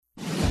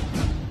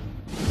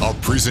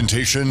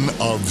presentation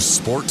of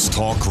Sports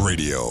Talk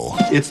Radio.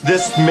 It's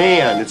this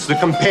man. It's the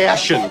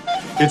compassion.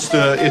 It's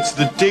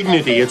the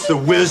dignity. It's the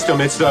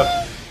wisdom. It's the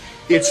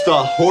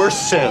horse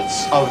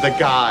sense of the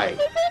guy.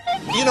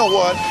 You know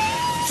what?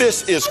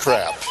 This is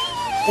crap.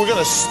 We're going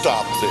to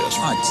stop this.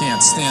 I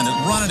can't stand it.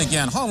 Run it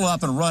again. Huddle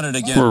up and run it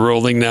again. We're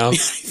rolling now. I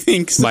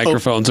think so.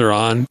 Microphones are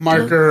on.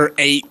 Marker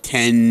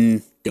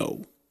 8-10,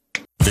 go.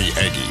 The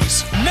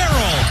Aggies.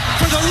 Merrill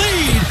for the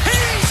lead.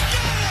 He's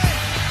got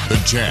it! The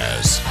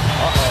Jazz.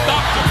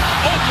 Stopped him.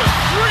 Open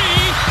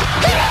three.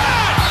 Yeah!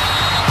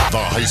 The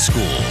high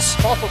schools.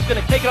 Bossel's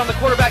going to take it on the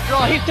quarterback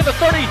draw. He's to the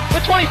 30, the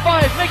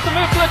 25, makes the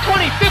move to the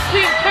 20,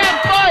 15, 10,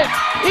 5.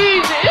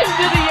 He's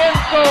into the end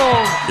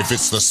zone. If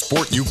it's the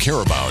sport you care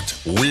about,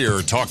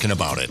 we're talking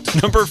about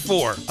it. Number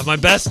 4 of my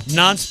best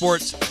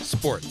non-sports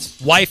sports.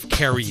 Wife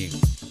carrying.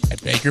 I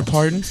beg your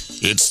pardon?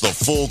 It's the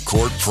Full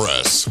Court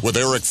Press with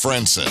Eric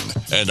Frandsen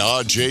and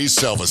Ajay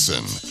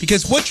Salvesen.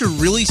 Because what you're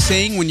really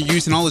saying when you're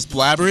using all this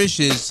blabberish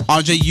is,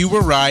 Ajay, you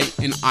were right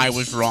and I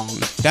was wrong.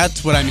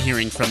 That's what I'm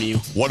hearing from you.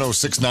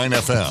 106.9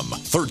 FM,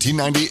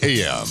 1390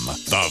 AM.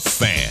 The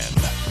Fan.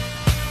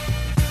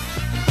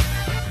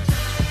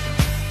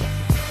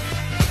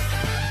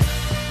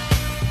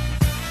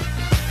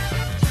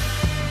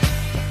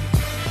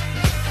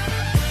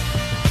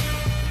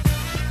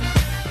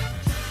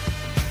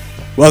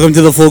 Welcome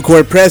to the Full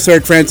Court Press.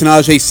 Eric Frandsen and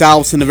Ajay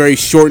Salvesen, a very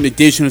shortened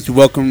edition as we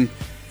welcome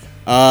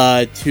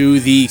to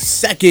the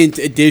second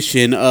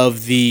edition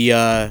of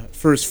the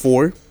first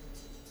 4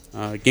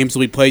 games that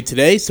we played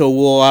today. So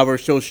we'll have our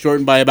show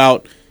shortened by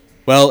about,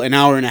 an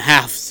hour and a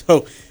half.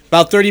 So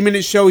about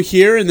 30-minute show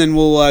here, and then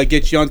we'll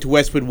get you on to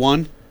Westwood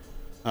 1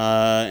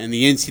 and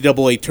the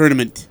NCAA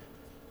tournament.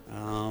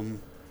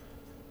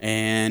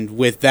 And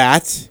with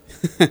that...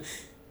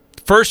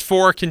 First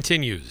 4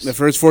 continues. The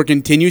first 4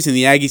 continues, and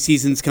the Aggie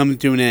season's coming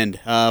to an end.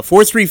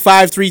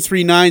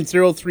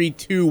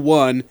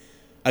 435-339-0321.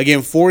 Again,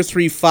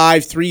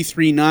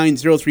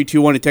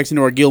 435-339-0321. A text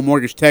into our Guild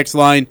Mortgage text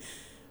line.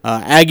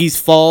 Aggies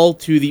fall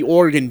to the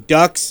Oregon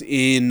Ducks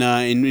in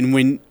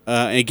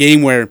a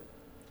game where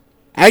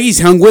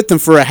Aggies hung with them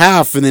for a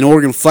half, and then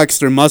Oregon flexed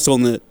their muscle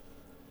in the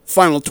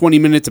final 20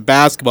 minutes of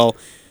basketball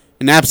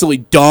and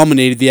absolutely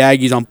dominated the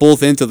Aggies on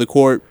both ends of the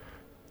court.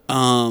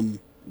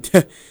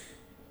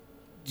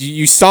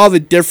 You saw the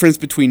difference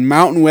between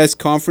Mountain West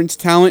Conference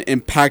talent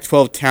and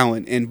Pac-12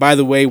 talent. And by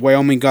the way,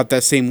 Wyoming got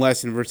that same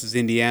lesson versus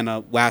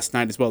Indiana last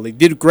night as well. They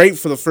did great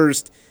for the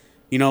first,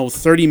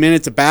 30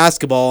 minutes of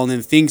basketball, and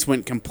then things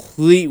went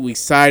completely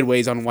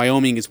sideways on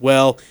Wyoming as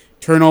well.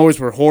 Turnovers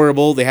were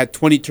horrible. They had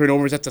 20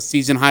 turnovers. That's a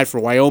season high for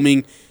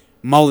Wyoming.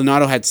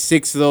 Maldonado had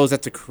 6 of those.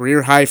 That's a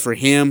career high for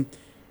him.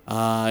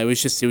 It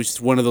was just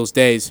one of those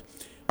days.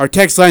 Our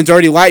text line's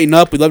already lighting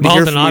up. We'd love to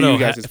hear from you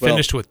guys as well.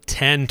 Finished with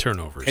 10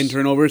 turnovers. 10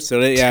 turnovers,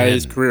 so it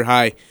is career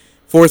high.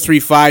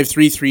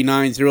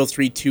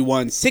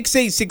 435-339-0321.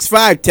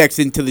 6865 text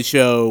into the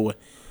show.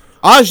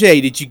 Ajay,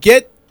 did you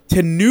get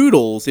to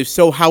Noodles? If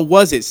so, how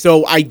was it?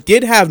 So I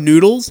did have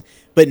Noodles,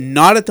 but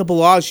not at the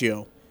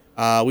Bellagio.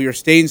 We were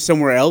staying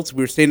somewhere else.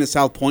 We were staying at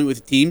South Point with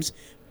the teams,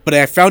 but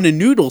I found a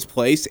Noodles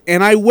place,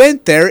 and I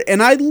went there,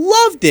 and I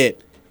loved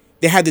it.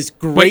 They had this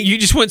great... Wait, you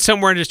just went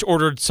somewhere and just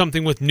ordered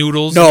something with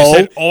noodles? No. And you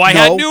said, I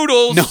had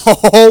noodles.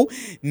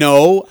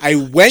 No. I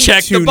went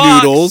Check to the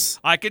box. Noodles.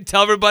 I could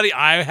tell everybody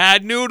I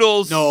had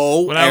noodles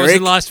when I was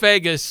in Las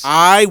Vegas.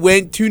 I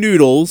went to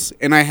Noodles,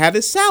 and I had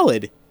a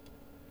salad.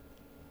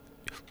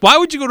 Why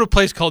would you go to a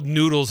place called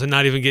Noodles and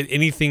not even get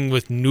anything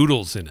with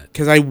noodles in it?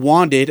 Because I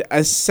wanted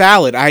a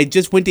salad. I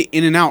just went to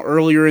In-N-Out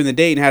earlier in the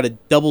day and had a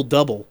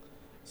double-double.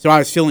 So I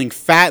was feeling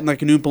fat and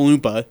like an Oompa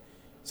Loompa.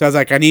 So I was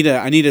like, I need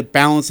to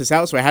balance this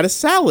out. So I had a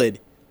salad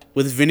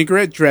with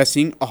vinaigrette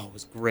dressing. Oh, it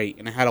was great.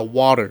 And I had a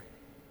water.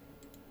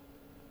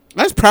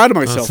 I was proud of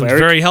myself, sounds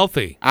Eric. Very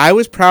healthy. I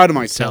was proud of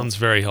myself. Sounds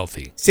very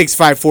healthy.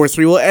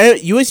 6543. Will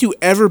USU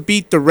ever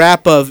beat the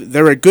rap of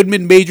they're a good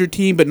mid-major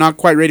team but not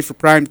quite ready for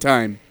prime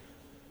time?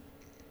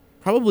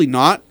 Probably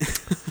not.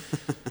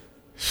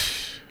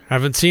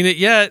 Haven't seen it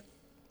yet.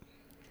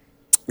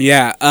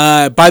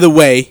 Yeah. By the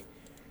way,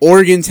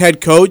 Oregon's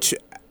head coach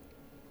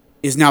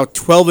is now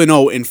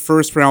 12-0 in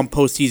first-round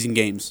postseason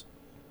games.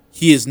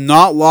 He has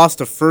not lost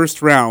a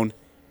first-round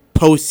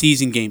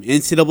postseason game,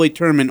 NCAA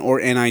tournament or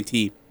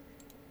NIT.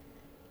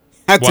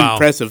 That's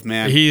impressive,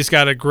 man. He's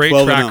got a great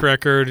track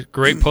record,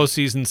 great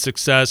postseason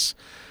success.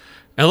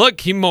 And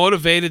look, he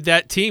motivated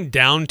that team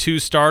down 2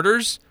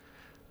 starters,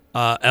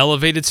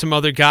 elevated some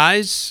other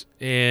guys,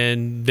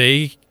 and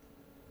they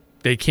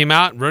came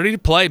out ready to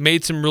play,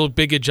 made some real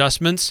big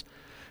adjustments.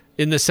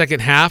 In the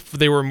second half,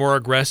 they were more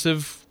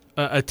aggressive,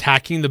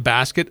 attacking the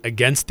basket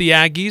against the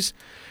Aggies,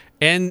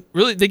 and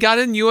really they got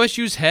in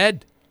USU's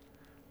head.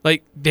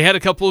 Like, they had a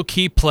couple of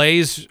key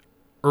plays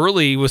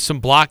early with some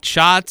blocked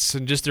shots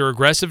and just their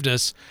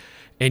aggressiveness,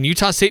 and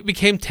Utah State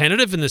became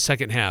tentative in the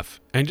second half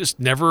and just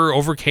never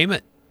overcame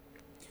it.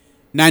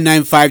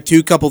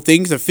 9952, couple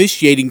things.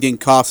 Officiating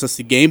didn't cost us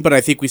the game, but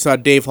I think we saw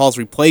Dave Hall's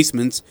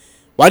replacements.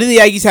 Why do the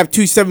Aggies have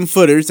 2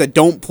 7-footers that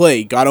don't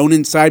play? Got owned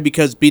inside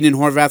because Bean and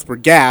Horvath were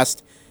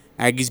gassed.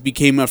 Aggies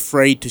became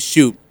afraid to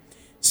shoot.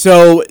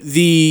 So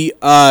the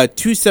 2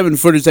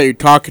 7-footers that you're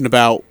talking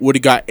about would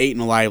have got 8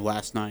 and alive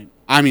last night.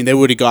 I mean, they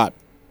would have got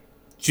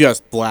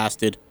just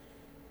blasted.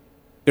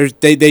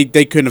 They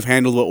couldn't have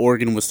handled what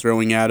Oregon was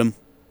throwing at them.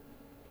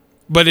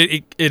 But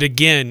it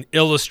again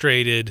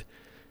illustrated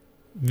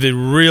the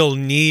real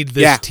need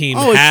this team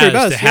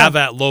has to have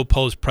that low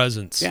post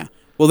presence. Yeah.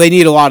 Well, they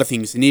need a lot of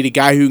things. They need a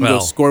guy who can go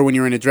score when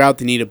you're in a drought.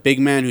 They need a big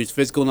man who's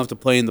physical enough to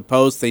play in the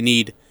post. They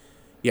need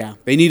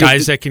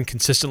guys that can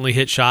consistently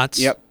hit shots.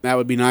 Yep, that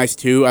would be nice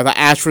too. I thought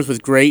Ashworth was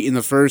great in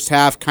the first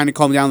half. Kind of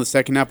calmed down in the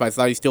second half, but I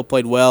thought he still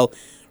played well.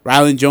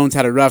 Rylan Jones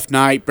had a rough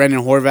night.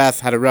 Brendan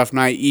Horvath had a rough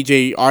night.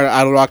 EJ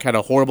Adelrock had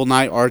a horrible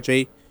night.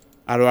 RJ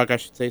Adelrock, I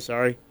should say,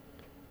 sorry.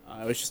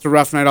 It was just a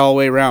rough night all the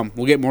way around.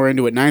 We'll get more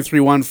into it.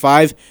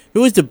 9315.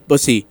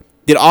 Let's see.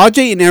 Did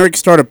Ajay and Eric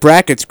start a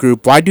brackets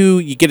group? Why do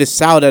you get a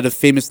salad out of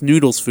Famous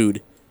Noodles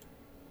food?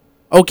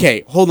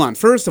 Okay, hold on.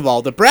 First of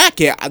all, the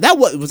bracket,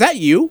 was that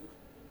you?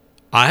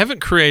 I haven't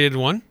created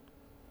one.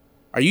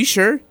 Are you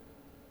sure?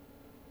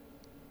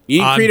 You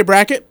didn't create a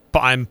bracket?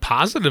 I'm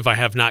positive I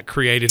have not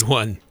created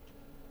one.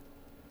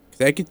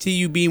 Because I could see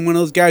you being one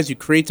of those guys who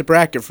creates a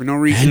bracket for no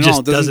reason and at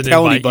all. Doesn't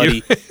tell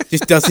anybody.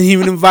 Just doesn't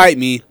even invite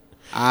me.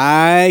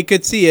 I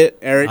could see it,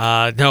 Eric.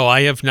 No,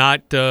 I have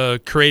not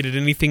created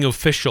anything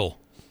official.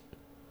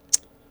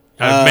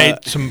 I've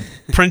made some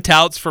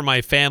printouts for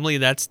my family.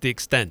 That's the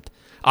extent.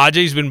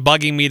 Ajay's been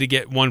bugging me to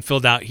get one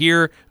filled out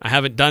here. I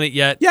haven't done it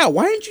yet. Yeah,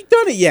 why haven't you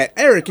done it yet,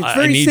 Eric? It's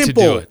very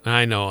simple. I need to do it.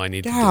 I know I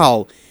need to do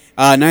it.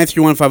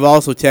 9315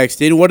 also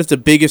texted, what is the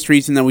biggest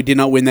reason that we did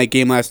not win that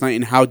game last night,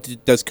 and how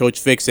does Coach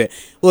fix it?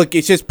 Look,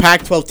 it's just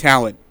Pac-12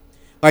 talent.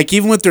 Like,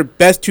 even with their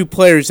best 2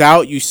 players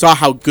out, you saw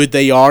how good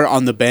they are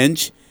on the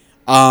bench,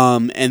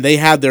 and they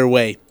had their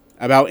way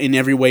about in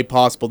every way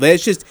possible.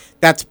 That's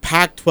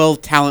Pac-12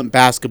 talent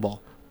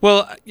basketball.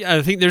 Well,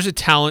 I think there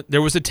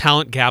was a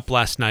talent gap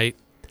last night,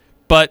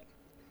 but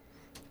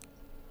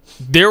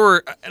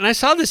and I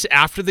saw this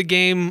after the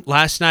game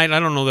last night. I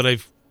don't know that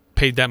I've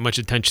paid that much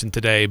attention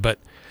today, but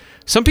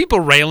some people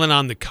railing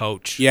on the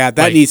coach. Yeah,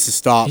 that needs to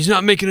stop. He's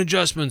not making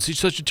adjustments. He's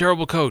such a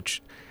terrible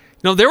coach.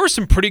 There were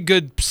some pretty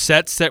good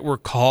sets that were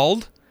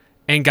called,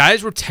 and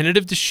guys were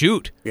tentative to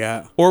shoot.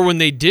 Yeah. Or when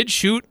they did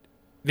shoot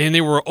and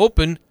they were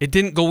open, it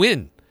didn't go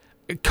in.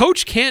 A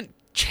coach can't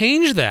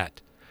change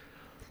that.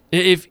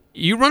 If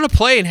you run a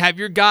play and have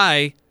your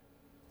guy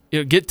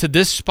get to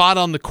this spot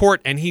on the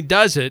court and he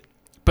does it,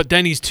 but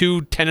then he's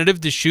too tentative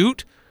to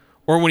shoot,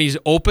 or when he's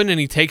open and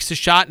he takes the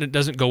shot and it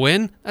doesn't go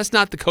in, that's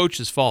not the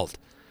coach's fault.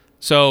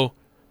 So,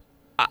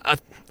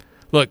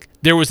 look,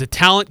 there was a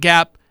talent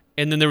gap,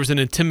 and then there was an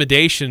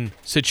intimidation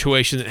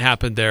situation that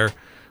happened there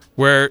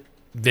where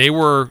they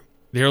were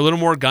a little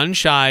more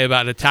gun-shy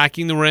about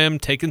attacking the rim,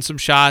 taking some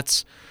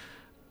shots,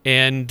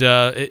 and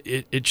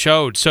it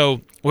showed.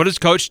 So what does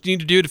Coach need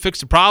to do to fix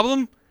the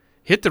problem?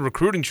 Hit the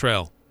recruiting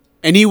trail.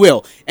 And he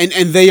will. And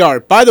they are.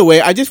 By the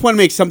way, I just want to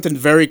make something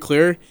very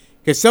clear,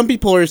 because some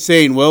people are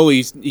saying, well,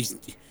 he's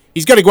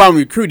got to go out and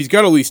recruit. He's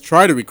got to at least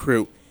try to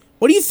recruit.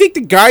 What do you think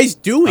the guy's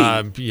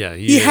doing?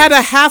 He had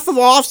a half of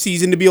the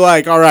offseason to be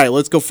like, all right,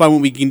 let's go find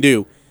what we can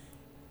do.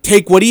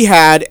 Take what he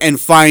had and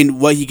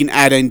find what he can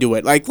add into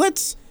it. Like,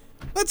 let's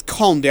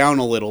calm down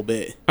a little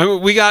bit. I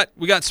mean, we got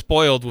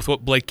spoiled with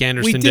what Blake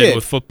Anderson did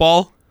with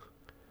football.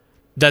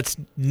 That's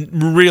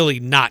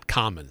really not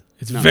common.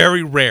 It's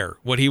very rare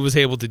what he was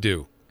able to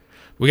do.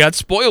 We got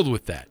spoiled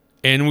with that.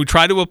 And we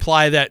try to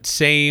apply that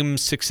same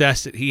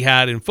success that he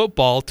had in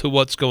football to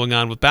what's going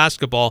on with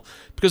basketball.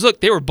 Because,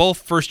 look, they were both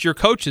first-year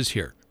coaches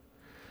here.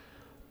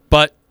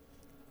 But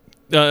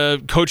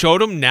Coach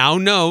Odom now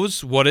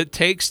knows what it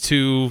takes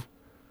to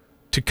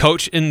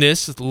coach in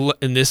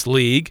this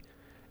league.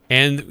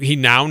 And he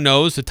now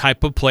knows the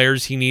type of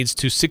players he needs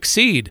to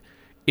succeed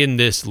in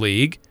this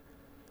league.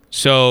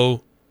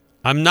 So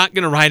I'm not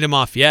going to write him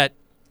off yet.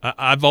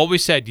 I've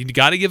always said you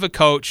got to give a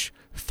coach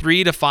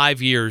 3 to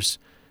 5 years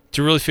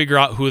to really figure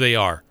out who they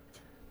are,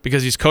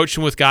 because he's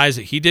coaching with guys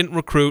that he didn't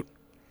recruit.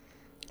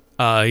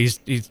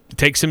 He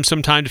takes him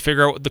some time to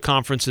figure out what the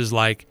conference is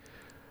like,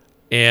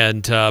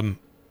 and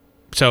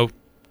so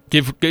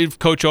give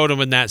Coach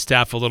Odom and that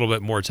staff a little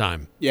bit more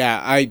time.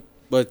 Yeah,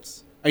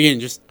 let's again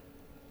just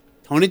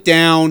tone it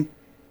down,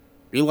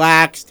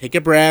 relax, take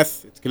a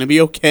breath. It's gonna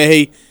be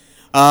okay.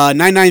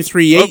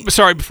 9938. Oh,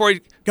 sorry, before you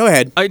go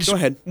ahead. Go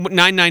ahead.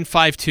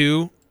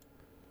 9952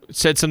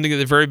 said something at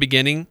the very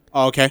beginning.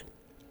 Oh, okay.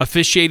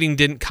 Officiating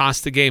didn't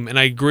cost the game, and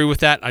I agree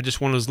with that. I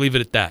just want to leave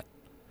it at that.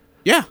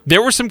 Yeah.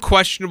 There were some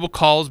questionable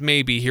calls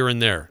maybe here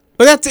and there.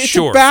 But it's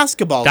a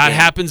basketball game. That game.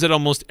 Happens at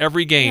almost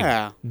every game.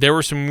 Yeah. There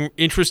were some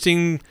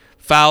interesting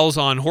fouls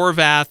on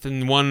Horvath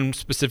and one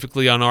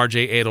specifically on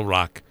RJ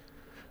Adelrock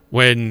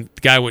when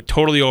the guy went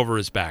totally over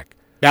his back.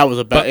 That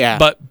was yeah.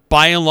 But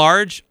by and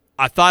large,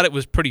 I thought it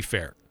was pretty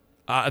fair.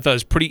 I thought it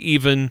was pretty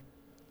even,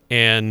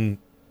 and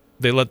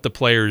they let the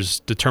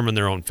players determine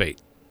their own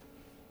fate.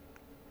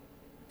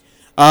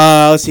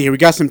 Let's see here. We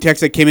got some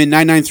text that came in.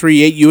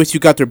 9938 USU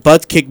got their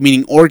butts kicked,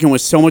 meaning Oregon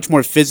was so much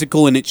more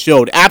physical, and it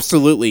showed.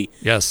 Absolutely.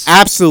 Yes.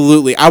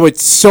 Absolutely. I would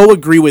so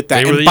agree with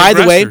that. They were And the by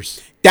the way,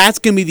 aggressors. that's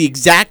going to be the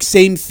exact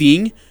same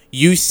thing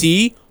you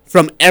see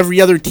from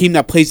every other team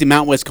that plays in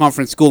Mountain West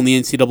Conference school in the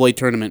NCAA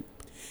tournament.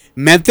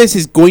 Memphis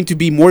is going to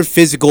be more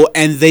physical,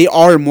 and they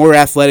are more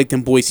athletic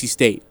than Boise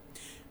State.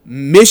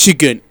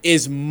 Michigan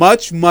is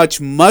much,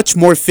 much, much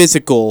more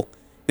physical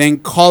than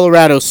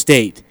Colorado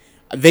State.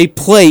 They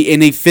play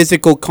in a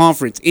physical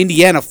conference.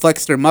 Indiana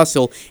flexed their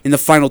muscle in the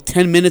final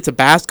 10 minutes of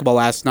basketball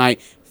last night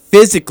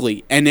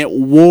physically, and it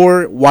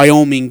wore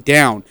Wyoming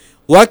down.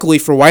 Luckily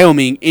for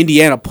Wyoming,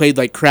 Indiana played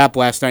like crap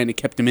last night, and it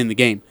kept them in the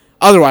game.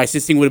 Otherwise,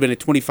 this thing would have been a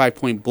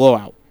 25-point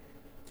blowout.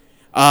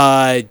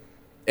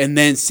 And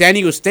then San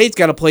Diego State's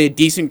got to play a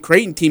decent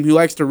Creighton team who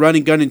likes to run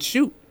and gun and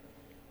shoot.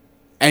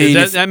 And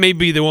that may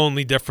be the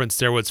only difference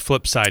there. What's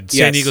flip side?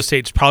 San Diego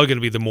State's probably going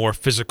to be the more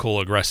physical,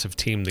 aggressive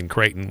team than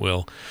Creighton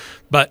will.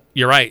 But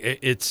you're right.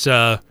 It's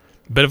a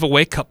bit of a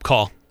wake-up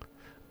call.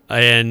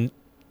 And,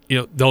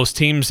 those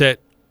teams that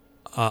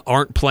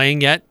aren't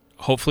playing yet,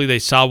 hopefully they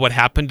saw what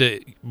happened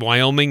to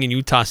Wyoming and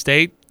Utah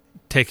State,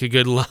 take a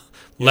good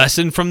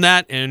lesson from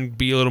that, and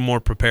be a little more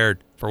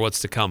prepared for what's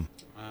to come.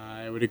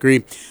 I would agree.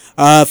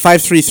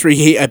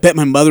 5338, I bet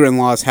my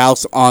mother-in-law's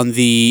house on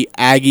the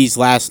Aggies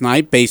last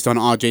night based on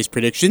Ajay's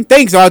prediction.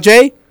 Thanks,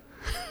 Ajay.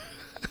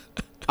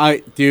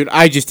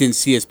 I just didn't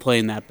see us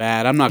playing that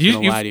bad. I'm not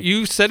going to lie to you.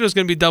 You said it was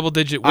going to be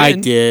double-digit win. I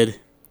did.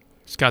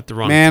 Just got the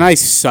wrong Man, team. I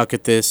suck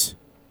at this.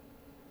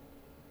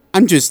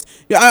 I'm just...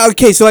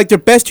 Okay, so their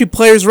best two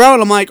players are out.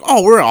 I'm like,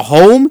 we're at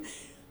home.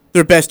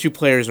 Their best two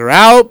players are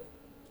out.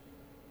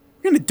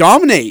 We're going to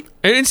dominate.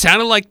 And it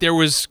sounded like there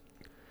was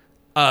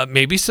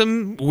maybe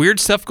some weird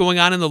stuff going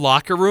on in the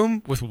locker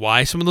room with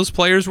why some of those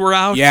players were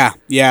out. Yeah.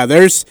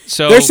 There's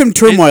some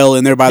turmoil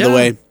in there, by the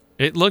way.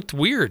 It looked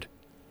weird.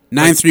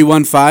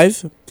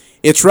 9315.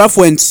 It's rough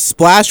when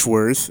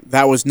Splashworth,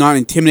 that was not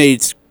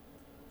intimidated,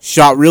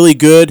 shot really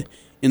good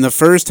in the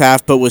first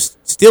half, but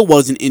still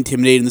wasn't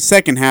intimidated in the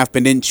second half,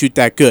 but didn't shoot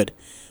that good.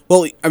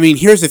 Well, I mean,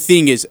 here's the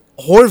thing is,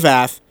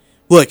 Horvath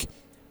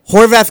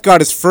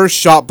got his first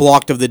shot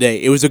blocked of the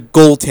day. It was a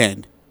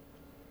goaltend.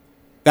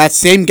 That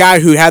same guy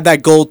who had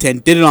that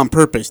goaltend did it on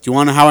purpose. Do you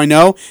want to know how I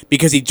know?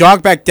 Because he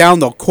jogged back down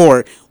the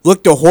court,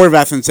 looked at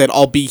Horvath and said,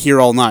 I'll be here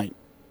all night.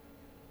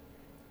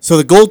 So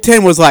the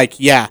goaltend was like,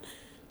 yeah,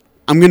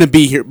 I'm going to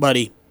be here,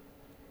 buddy.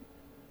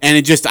 And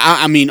it just,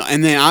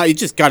 it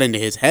just got into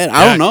his head.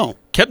 I don't know.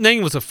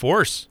 Kepning was a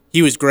force.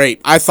 He was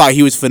great. I thought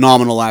he was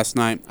phenomenal last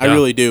night. I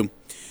really do.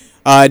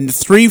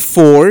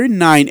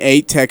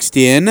 3498 text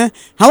in.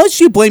 How much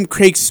do you blame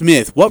Craig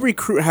Smith? What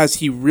recruit has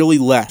he really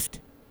left?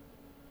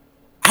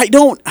 I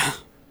don't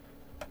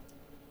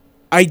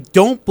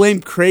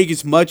blame Craig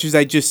as much as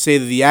I just say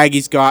that the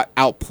Aggies got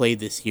outplayed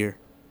this year.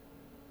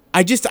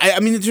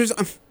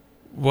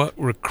 What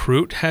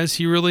recruit has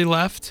he really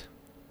left?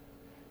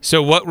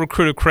 So what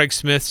recruit of Craig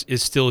Smith's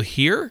is still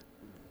here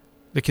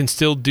that can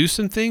still do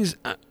some things?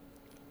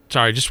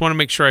 Sorry, I just want to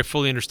make sure I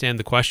fully understand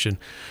the question.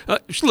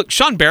 Look,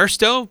 Sean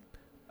Bairstow,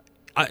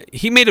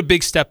 he made a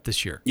big step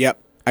this year. Yep,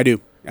 I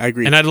do. I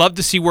agree. And I'd love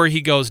to see where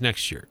he goes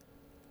next year.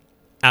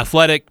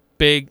 Athletic,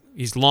 big,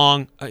 he's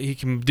long, he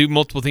can do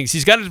multiple things.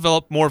 He's got to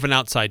develop more of an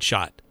outside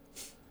shot.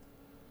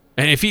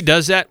 And if he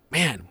does that,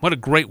 man, what a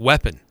great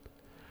weapon.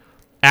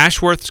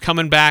 Ashworth's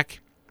coming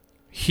back.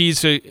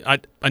 He's a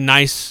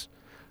nice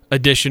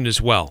addition as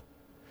well.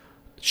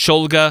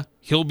 Shulga,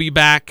 he'll be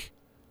back.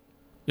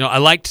 I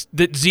liked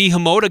that Z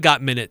Hamoda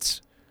got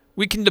minutes.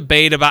 We can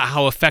debate about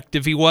how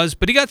effective he was,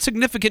 but he got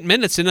significant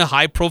minutes in a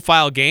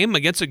high-profile game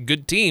against a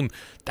good team.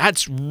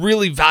 That's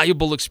really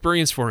valuable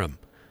experience for him.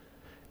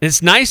 And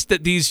it's nice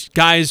that these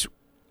guys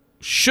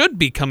should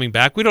be coming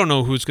back. We don't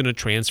know who's going to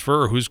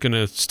transfer or who's going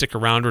to stick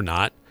around or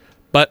not,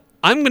 but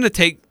I'm going to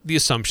take the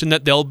assumption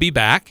that they'll be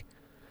back.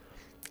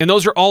 And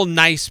those are all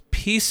nice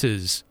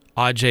pieces,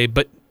 Ajay,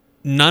 but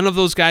none of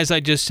those guys I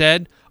just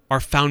said are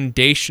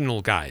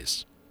foundational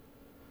guys.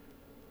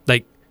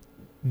 Like,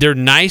 they're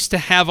nice to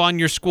have on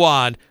your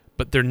squad,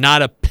 but they're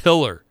not a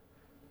pillar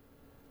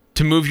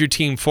to move your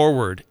team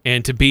forward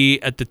and to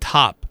be at the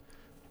top.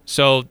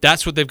 So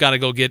that's what they've got to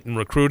go get in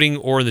recruiting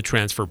or in the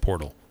transfer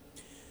portal.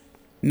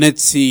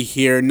 Let's see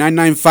here.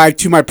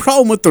 9952. My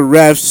problem with the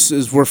refs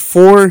is we're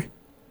 4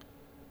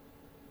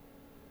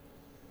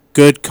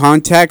 good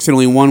contacts and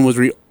only one was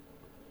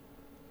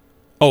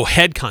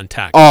head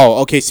contact. Oh,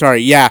 okay,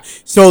 sorry. Yeah.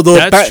 So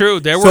that's true.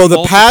 There were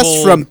the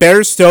pass from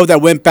Bairstow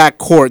that went back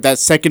court, that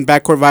second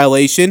backcourt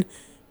violation,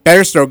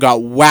 Bairstow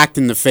got whacked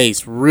in the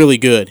face really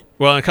good.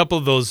 Well, a couple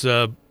of those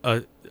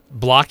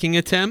block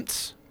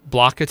attempts.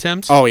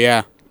 Oh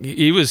yeah.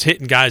 He was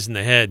hitting guys in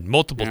the head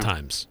multiple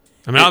times.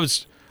 I mean, I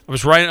was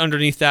right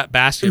underneath that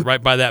basket,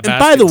 right by that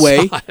basket. And by the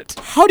way,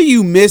 how do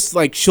you miss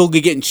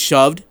Shulga getting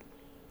shoved?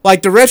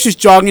 Like the ref's just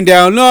jogging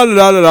down,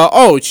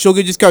 Oh,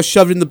 Shulga just got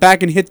shoved in the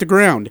back and hit the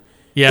ground.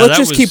 Yeah, let's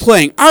just keep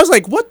playing. I was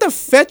like, what the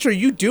fetch are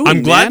you doing,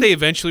 I'm glad man? they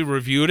eventually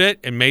reviewed it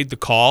and made the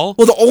call.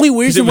 Well, the only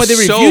reason why they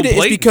reviewed it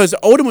is because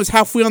Odom was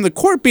halfway on the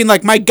court being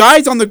like, my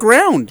guy's on the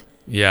ground.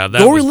 Yeah, that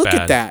Go was look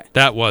bad. at that.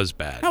 That was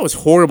bad. That was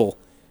horrible.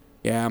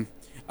 Yeah.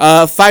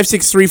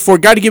 5634,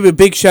 got to give a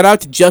big shout out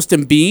to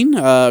Justin Bean.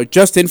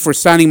 Justin for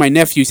signing my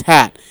nephew's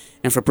hat.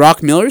 And for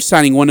Brock Miller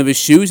signing one of his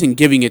shoes and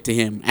giving it to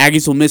him.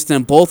 Aggies will miss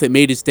them both. It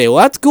made his day. Well,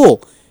 that's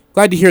cool.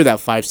 Glad to hear that,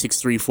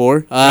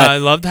 5634. I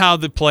loved how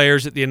the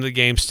players at the end of the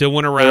game still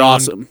went around,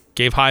 awesome.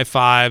 Gave high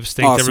fives,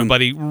 thanked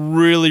everybody.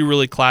 Really,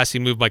 really classy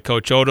move by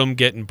Coach Odom,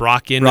 getting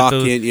Brock in at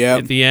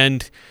the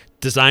end.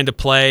 Designed a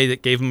play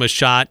that gave him a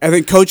shot. I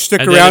think Coach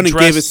stuck around and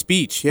gave a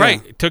speech. Yeah.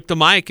 Right. Took the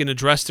mic and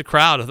addressed the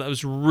crowd. I thought that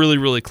was a really,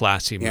 really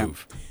classy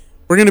move.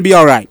 We're going to be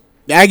all right.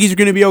 The Aggies are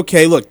going to be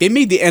okay. Look, they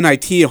made the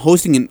NIT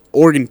hosting an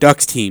Oregon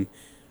Ducks team.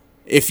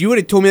 If you would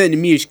have told me that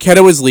Nemish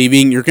Keta was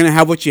leaving, you're going to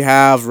have what you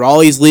have,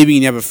 Raleigh's leaving,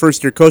 and you have a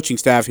first-year coaching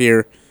staff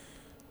here,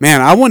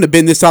 man, I wouldn't have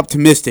been this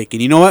optimistic.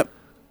 And you know what?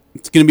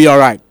 It's going to be all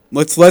right.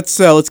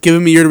 Let's give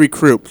him a year to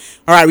recruit.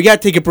 All right, we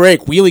got to take a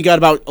break. We only got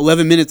about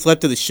 11 minutes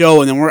left of the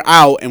show, and then we're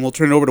out, and we'll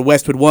turn it over to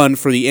Westwood One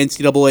for the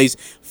NCAA's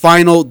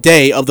final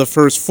day of the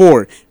first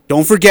four.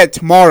 Don't forget,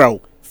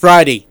 tomorrow,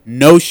 Friday,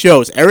 no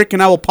shows. Eric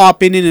and I will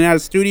pop in and out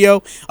of the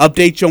studio,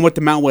 update you on what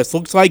the Mountain West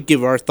looks like,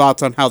 give our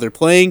thoughts on how they're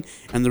playing,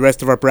 and the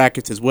rest of our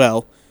brackets as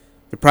well.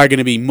 They're probably going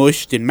to be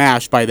mushed and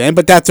mashed by then,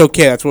 but that's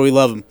okay. That's why we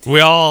love them. We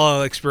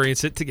all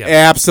experience it together.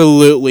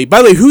 Absolutely.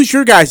 By the way, who's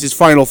your guys'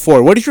 Final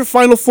Four? What does your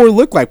Final Four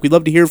look like? We'd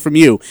love to hear from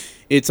you.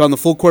 It's on the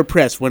Full Court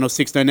Press,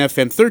 106.9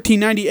 FM,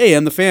 1390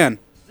 AM, The Fan.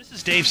 This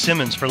is Dave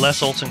Simmons for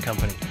Les Olson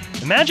Company.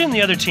 Imagine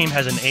the other team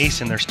has an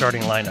ace in their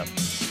starting lineup.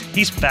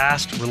 He's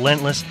fast,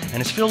 relentless,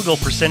 and his field goal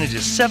percentage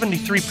is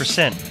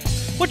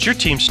 73%. What's your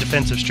team's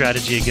defensive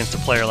strategy against a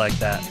player like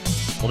that?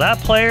 Well, that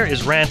player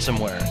is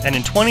ransomware, and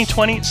in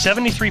 2020,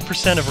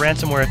 73% of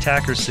ransomware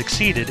attackers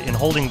succeeded in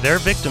holding their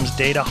victims'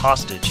 data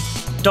hostage.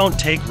 Don't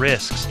take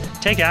risks.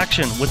 Take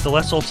action with the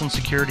Les Olson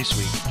Security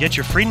Suite. Get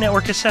your free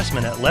network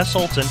assessment at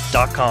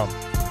lesolson.com.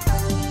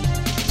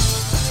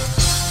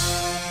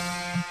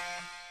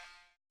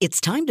 It's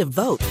time to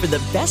vote for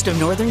the Best of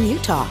Northern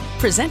Utah,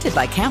 presented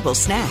by Campbell's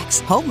Snacks,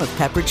 home of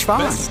Pepperidge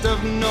Farm. Best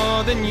of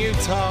Northern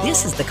Utah.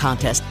 This is the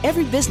contest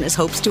every business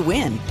hopes to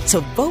win, so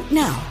vote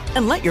now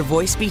and let your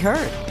voice be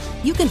heard.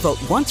 You can vote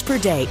once per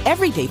day,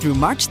 every day through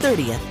March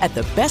 30th at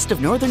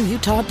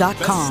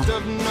thebestofnorthernutah.com. Best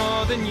of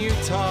Northern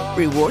Utah.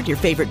 Reward your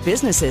favorite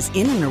businesses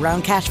in and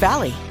around Cache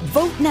Valley.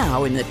 Vote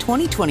now in the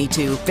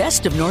 2022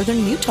 Best of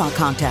Northern Utah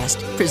contest,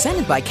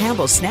 presented by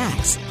Campbell's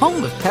Snacks,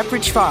 home of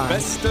Pepperidge Farm.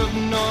 Best of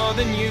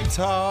Northern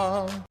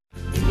Utah.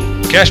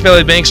 Cache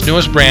Valley Bank's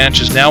newest branch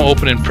is now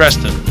open in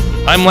Preston.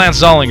 I'm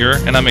Lance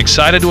Zollinger, and I'm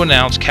excited to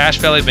announce Cache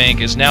Valley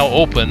Bank is now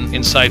open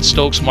inside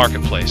Stokes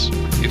Marketplace.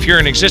 If you're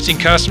an existing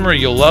customer,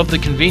 you'll love the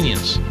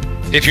convenience.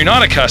 If you're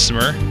not a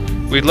customer,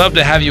 we'd love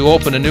to have you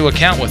open a new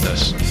account with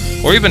us,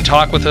 or even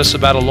talk with us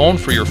about a loan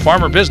for your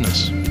farm or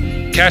business.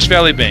 Cache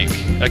Valley Bank,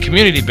 a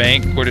community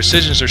bank where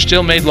decisions are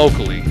still made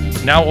locally,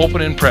 now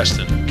open in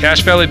Preston.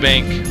 Cache Valley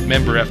Bank,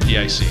 member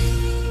FDIC.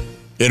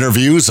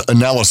 Interviews,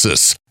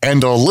 analysis,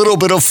 and a little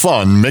bit of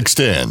fun mixed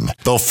in.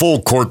 The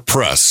Full Court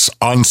Press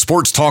on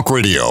Sports Talk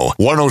Radio,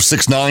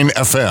 106.9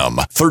 FM,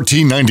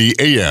 1390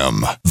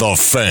 AM. The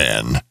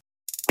Fan.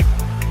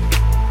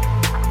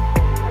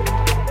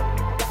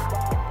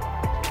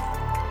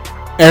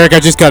 Eric, I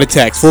just got a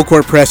text. Full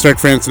Court Press, Eric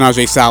Frandsen,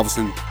 Ajay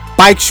Salvesen.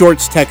 Bike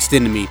Shorts text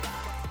into me.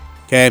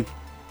 Okay?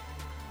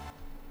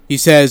 He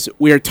says,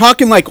 we are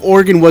talking like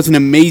Oregon was an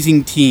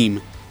amazing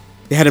team.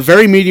 They had a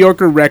very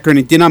mediocre record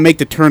and did not make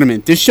the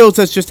tournament. This shows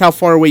us just how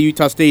far away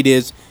Utah State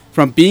is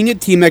from being a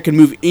team that can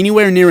move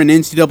anywhere near an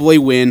NCAA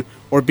win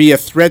or be a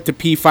threat to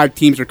P5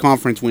 teams or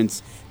conference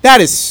wins. That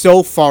is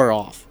so far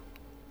off.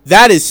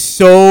 That is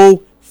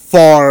so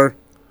far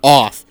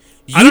off.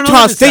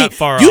 Utah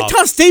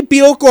State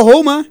beat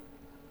Oklahoma.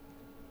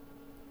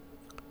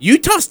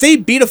 Utah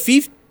State beat a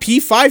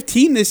P5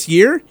 team this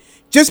year.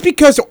 Just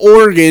because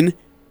Oregon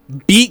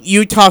beat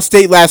Utah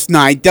State last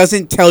night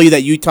doesn't tell you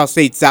that Utah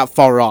State's that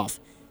far off.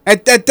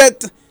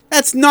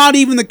 That's not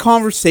even the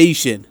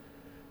conversation.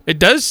 It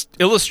does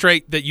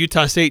illustrate that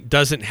Utah State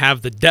doesn't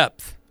have the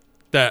depth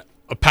that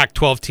a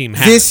Pac-12 team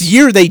has. This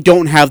year they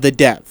don't have the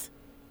depth.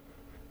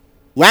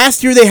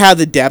 Last year they had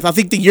the depth. I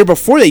think the year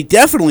before they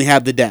definitely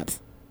had the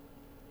depth.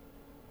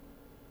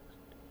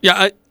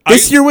 Yeah,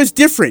 this year was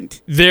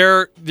different.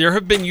 There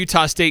have been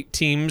Utah State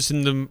teams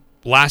in the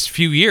last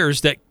few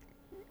years that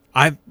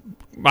I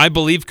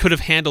believe could have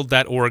handled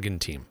that Oregon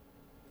team.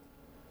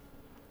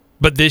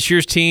 But this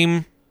year's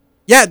team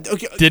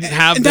didn't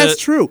have and that's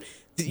true.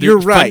 You're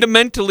right.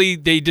 Fundamentally,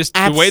 they just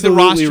the way the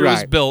roster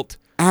is built,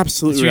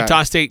 absolutely this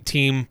Utah State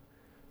team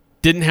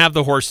didn't have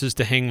the horses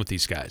to hang with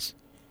these guys.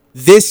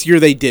 This year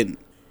they didn't.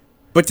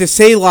 But to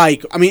say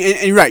and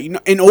you're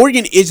right, and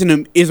Oregon is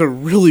a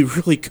really,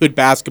 really good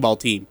basketball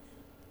team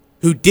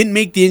who didn't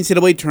make the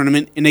NCAA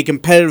tournament in a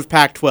competitive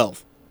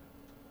Pac-12.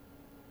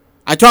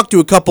 I talked to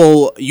a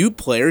couple Ute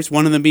players,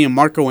 one of them being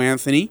Marco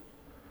Anthony.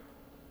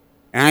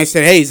 And I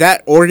said, hey, is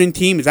that Oregon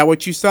team? Is that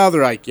what you saw?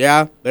 They're like,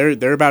 yeah,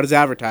 they're about as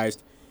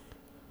advertised.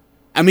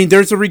 I mean,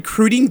 there's a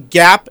recruiting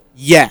gap.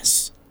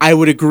 Yes, I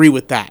would agree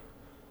with that.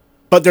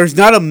 But there's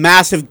not a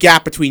massive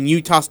gap between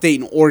Utah State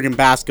and Oregon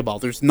basketball.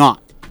 There's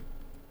not.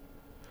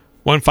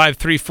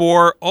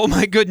 1534. Oh,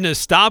 my goodness.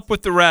 Stop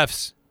with the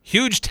refs.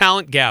 Huge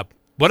talent gap.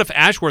 What if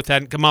Ashworth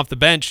hadn't come off the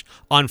bench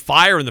on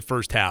fire in the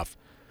first half?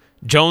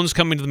 Jones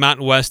coming to the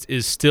Mountain West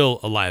is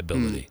still a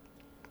liability.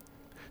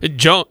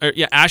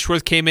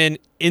 Ashworth came in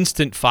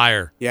instant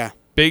fire. Yeah.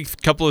 Big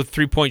couple of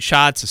three-point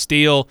shots, a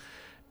steal,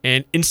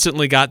 and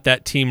instantly got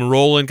that team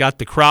rolling, got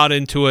the crowd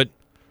into it.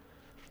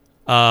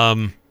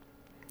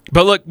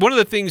 But look, one of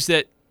the things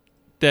that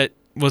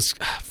was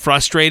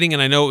frustrating,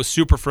 and I know it was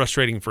super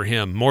frustrating for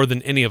him more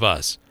than any of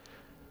us,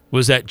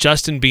 was that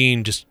Justin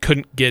Bean just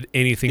couldn't get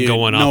anything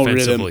going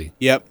offensively. Rhythm.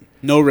 Yep,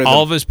 no rhythm.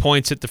 All of his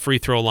points at the free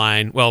throw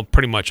line, well,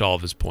 pretty much all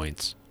of his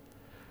points.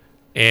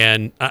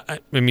 And, I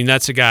mean,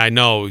 that's a guy I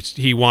know.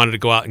 He wanted to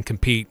go out and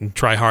compete and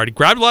try hard. He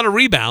grabbed a lot of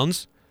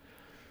rebounds,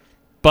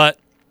 but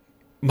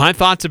my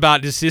thoughts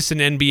about is this an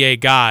NBA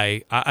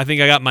guy, I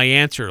think I got my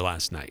answer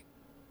last night.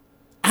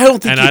 I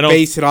don't think you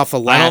base it off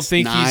of last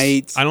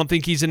night. I don't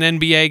think he's an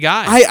NBA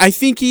guy. I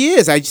think he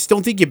is. I just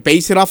don't think you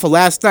base it off of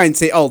last night and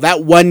say, oh,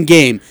 that one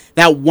game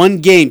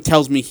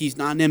tells me he's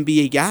not an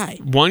NBA guy.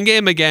 One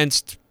game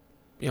against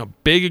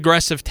big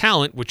aggressive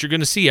talent, which you're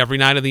going to see every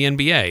night of the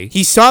NBA.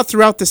 He saw it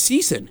throughout the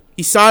season.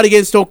 He saw it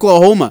against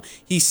Oklahoma.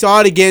 He saw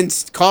it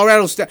against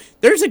Colorado State.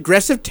 There's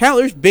aggressive talent.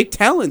 There's big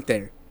talent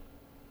there.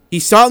 He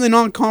saw it in the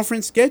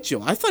non-conference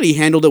schedule. I thought he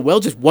handled it well.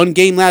 Just one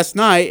game last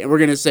night, and we're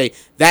going to say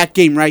that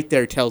game right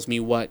there tells me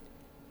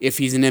if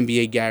he's an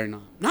NBA guy or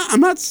not. No,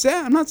 I'm not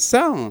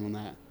selling on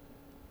that.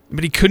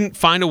 But he couldn't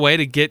find a way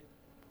to get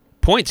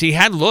points. He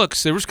had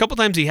looks. There was a couple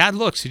times he had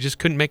looks. He just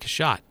couldn't make a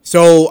shot.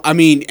 So, I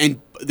mean,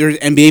 and there's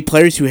NBA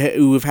players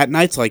who have had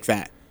nights like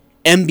that.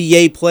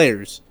 NBA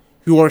players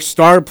who are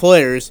star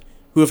players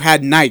who have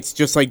had nights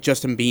just like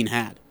Justin Bean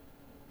had.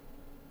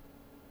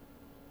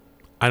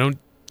 I don't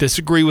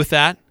disagree with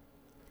that.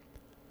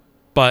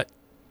 But,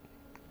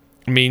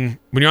 I mean,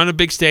 when you're on a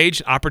big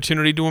stage,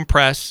 opportunity to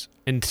impress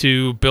and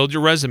to build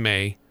your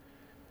resume,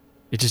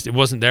 it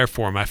wasn't there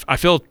for him. I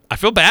feel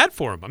bad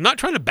for him. I'm not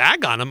trying to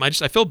bag on him. I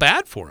feel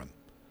bad for him.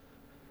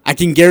 I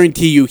can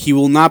guarantee you he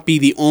will not be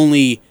the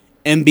only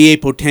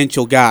NBA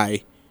potential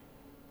guy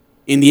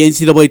in the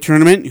NCAA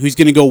tournament who's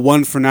going to go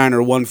 1 for 9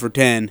 or 1 for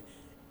 10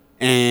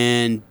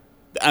 and,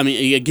 I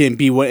mean, again,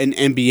 be an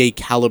NBA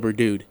caliber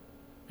dude.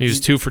 He was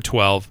 2 for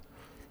 12.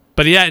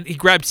 But he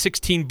grabbed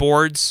 16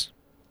 boards.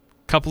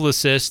 Couple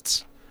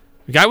assists.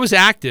 The guy was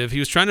active. He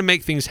was trying to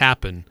make things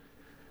happen.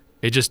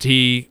 It just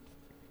he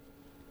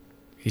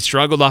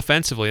struggled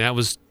offensively.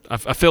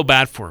 I feel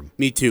bad for him.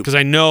 Me too. Because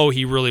I know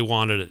he really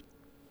wanted it.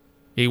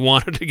 He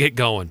wanted to get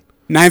going.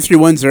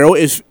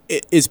 9310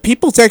 is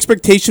people's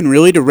expectation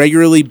really to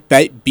regularly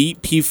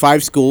beat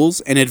P5 schools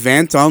and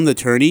advance on the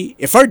tourney?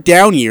 If our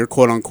down year,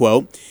 quote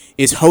unquote,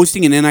 is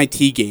hosting an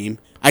NIT game,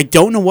 I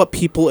don't know what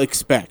people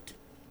expect.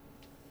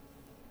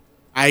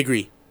 I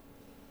agree.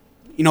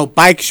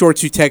 Bike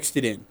Shorts who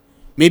texted in.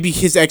 Maybe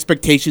his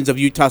expectations of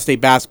Utah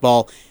State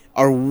basketball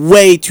are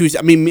way too...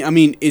 I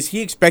mean, is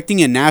he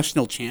expecting a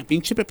national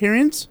championship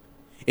appearance?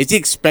 Is he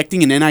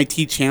expecting an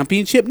NIT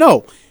championship?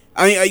 No.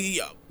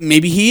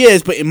 Maybe he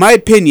is, but in my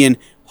opinion,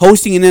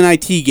 hosting an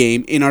NIT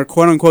game in our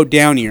quote-unquote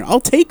down year, I'll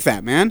take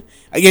that, man,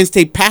 against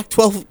a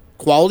Pac-12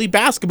 quality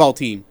basketball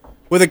team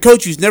with a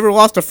coach who's never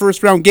lost a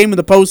first-round game in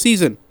the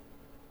postseason.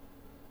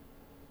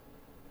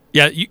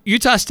 Yeah,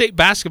 Utah State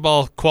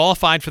basketball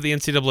qualified for the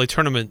NCAA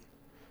tournament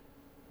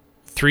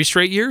 3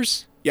 straight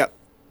years. Yep.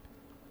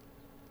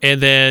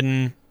 And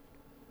then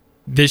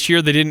this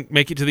year they didn't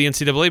make it to the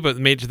NCAA, but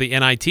made it to the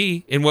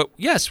NIT in what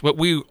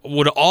we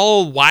would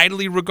all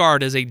widely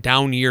regard as a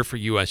down year for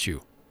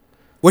USU.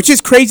 Which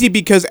is crazy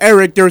because,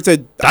 Eric,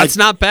 that's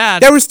not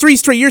bad. There was 3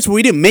 straight years where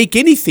we didn't make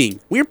anything.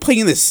 We were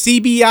playing in the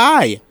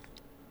CBI.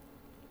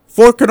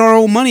 Forking our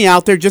own money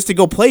out there just to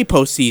go play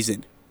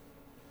postseason.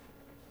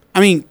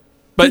 I mean...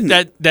 But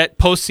that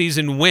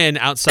postseason win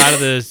outside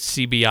of the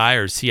CBI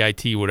or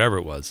CIT, whatever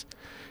it was,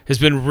 has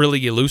been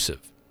really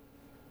elusive.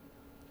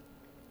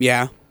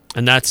 Yeah.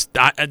 And that's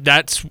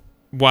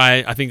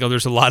why I think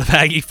there's a lot of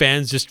Aggie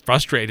fans just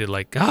frustrated,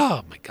 like,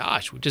 oh, my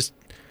gosh, we just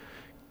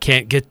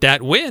can't get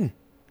that win.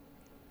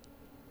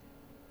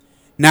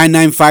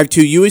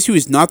 9952 USU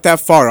is not that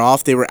far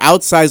off. They were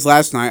outsized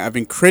last night. I've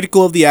been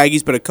critical of the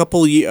Aggies, but a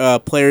couple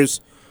players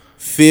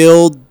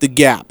fills the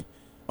gap.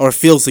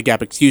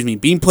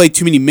 Bean played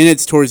too many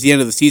minutes towards the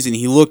end of the season.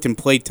 He looked and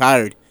played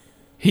tired.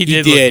 He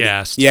did look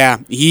gassed. Yeah,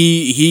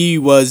 he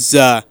was. He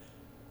had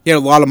a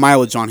lot of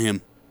mileage on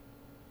him.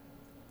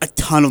 A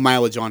ton of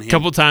mileage on him. A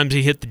couple times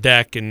he hit the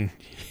deck, and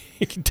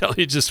you can tell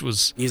he just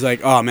was. He's like,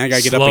 oh man, I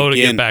gotta get up again. Slow to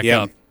get back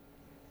up.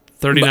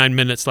 39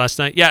 minutes last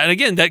night. Yeah, and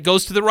again, that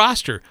goes to the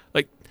roster.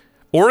 Like,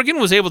 Oregon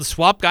was able to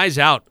swap guys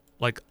out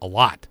like a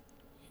lot.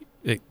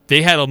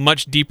 They had a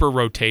much deeper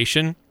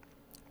rotation.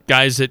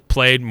 Guys that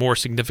played more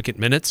significant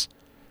minutes,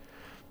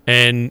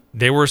 and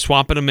they were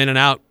swapping them in and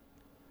out.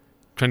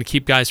 trying to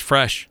keep guys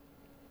fresh.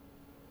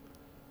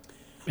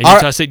 And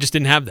Utah State just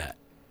didn't have that.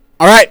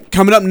 All right,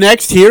 coming up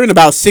next here in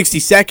about 60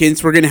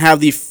 seconds, we're going to have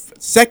the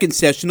second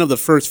session of the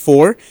first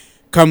four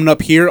coming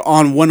up here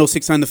on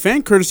 106.9 The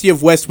Fan, courtesy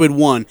of Westwood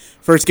One.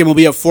 First game will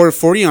be at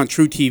 4:40 on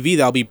True TV.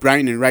 That'll be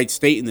Brighton and Wright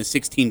State in the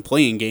 16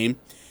 playing game.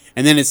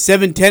 And then at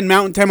 7:10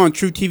 Mountain Time on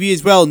True TV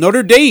as well,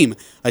 Notre Dame,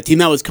 a team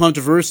that was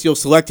controversial,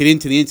 selected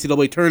into the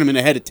NCAA tournament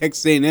ahead of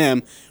Texas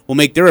A&M, will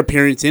make their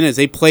appearance in as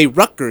they play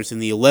Rutgers in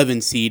the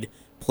 11 seed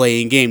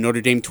playing game.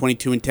 Notre Dame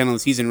 22-10 on the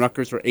season.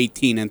 Rutgers were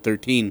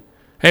 18-13.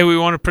 Hey, we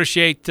want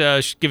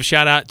to give a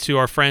shout out to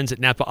our friends at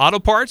Napa Auto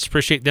Parts.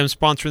 Appreciate them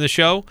sponsoring the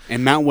show.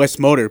 And Mountain West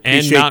Motor.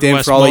 Appreciate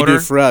them for all they do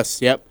for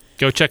us. Yep.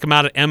 Go check them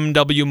out at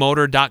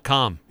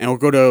mwmotor.com. And we'll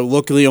go to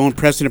locally owned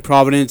Preston and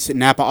Providence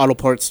Napa Auto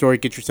Parts store.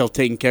 Get yourself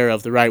taken care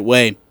of the right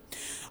way.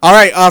 All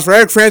right, for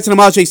Eric Frandsen, I'm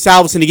Ajay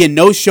Salvesen. Again,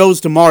 no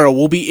shows tomorrow.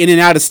 We'll be in and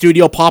out of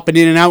studio, popping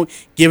in and out,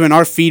 giving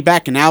our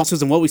feedback,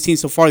 analysis, and what we've seen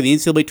so far in the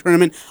NCAA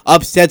tournament,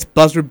 upsets,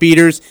 buzzer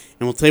beaters,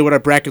 and we'll tell you what our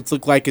brackets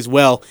look like as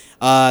well.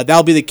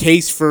 That'll be the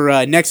case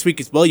for next week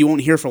as well. You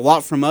won't hear a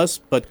lot from us,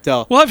 but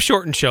we'll have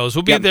shortened shows.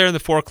 We'll be there in the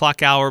 4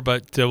 o'clock hour,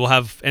 but we'll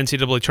have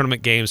NCAA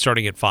tournament games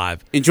starting at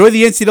 5. Enjoy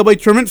the NCAA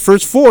tournament.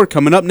 First four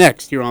coming up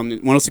next here on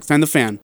 106.9 The Fan.